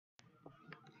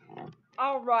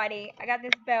Alrighty, I got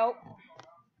this belt.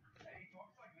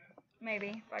 Maybe,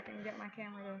 if I can get my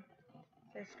camera to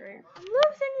stay straight.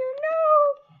 Loosen your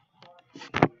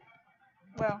nose!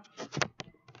 Well,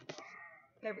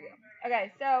 there we go.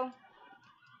 Okay, so,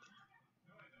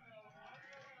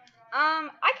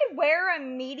 I could wear a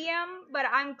medium, but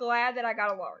I'm glad that I got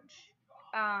a large.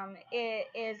 It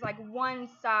is like one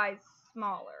size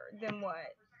smaller than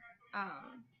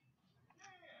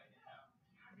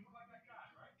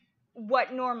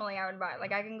what normally I would buy.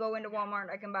 Like, I can go into Walmart,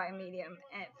 I can buy a medium,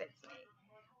 and it fits me.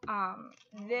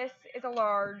 This is a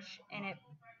large, and it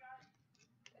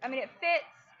fits,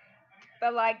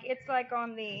 but like, it's like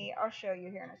on the, I'll show you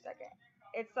here in a second.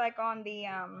 It's like on the,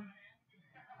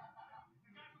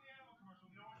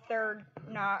 third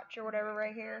notch or whatever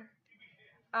right here.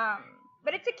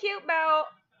 But it's a cute belt.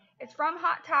 It's from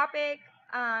Hot Topic.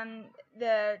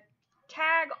 The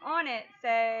tag on it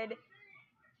said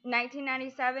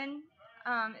 1997.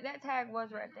 That tag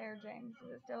was right there, James.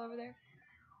 Is it still over there?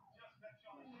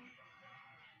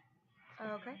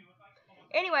 Okay.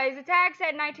 Anyways, the tag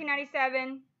said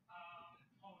 1997.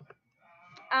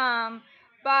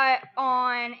 But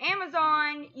on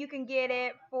Amazon, you can get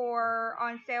it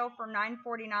on sale for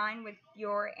 $9.49 with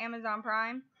your Amazon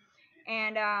Prime,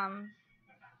 and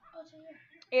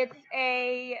it's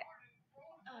a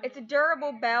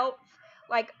durable belt.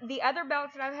 Like the other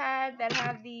belts that I've had that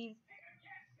have these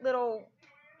little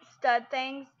stud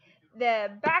things,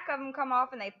 the back of them come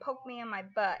off and they poke me in my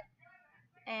butt,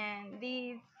 and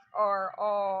these are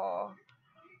all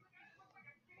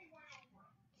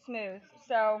smooth.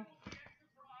 So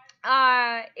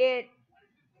it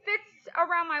fits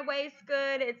around my waist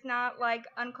good. It's not like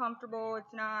uncomfortable.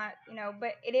 It's not,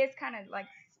 but it is kind of like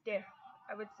stiff.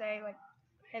 I would say like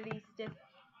heavy, stiff.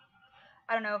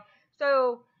 I don't know.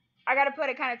 So I got to put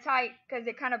it kind of tight because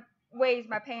it kind of weighs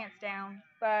my pants down.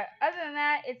 But other than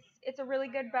that, it's a really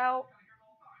good belt.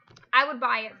 I would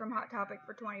buy it from Hot Topic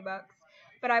for $20,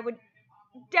 but I would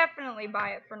definitely buy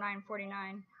it for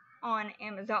 $9.49 on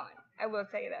Amazon. I will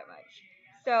tell you that much.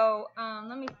 So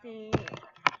let me see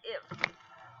if.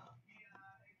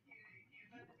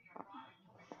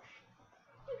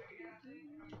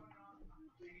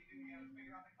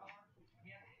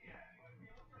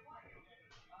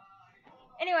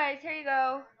 Anyways, here you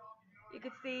go. You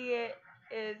can see it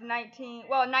is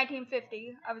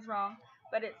 1950. I was wrong,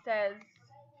 but it says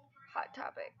Hot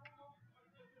Topic.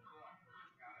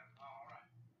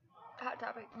 Hot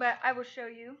Topic, but I will show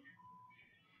you.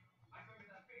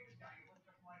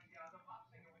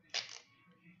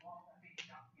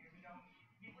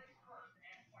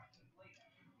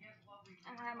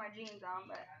 I don't have my jeans on,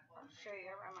 but I'll show you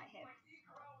around my hips.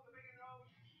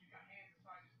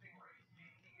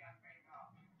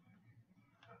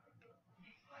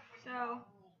 So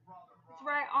it's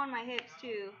right on my hips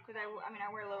too, because I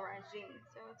wear low-rise jeans,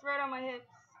 so it's right on my hips.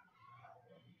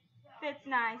 Fits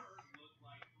nice.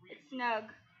 It's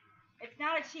snug. It's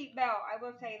not a cheap belt, I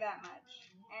will tell you that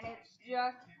much. And it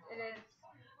is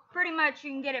pretty much,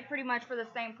 you can get it pretty much for the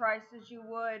same price as you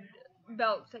would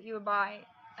belts that you would buy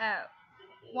at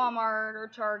Walmart or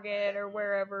Target or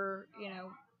wherever,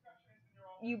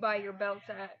 you buy your belts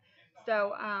at.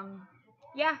 So,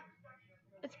 yeah,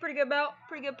 it's a pretty good belt,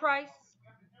 pretty good price,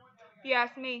 if you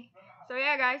ask me. So,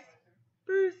 yeah, guys,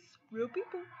 peace, real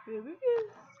people, real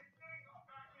reviews.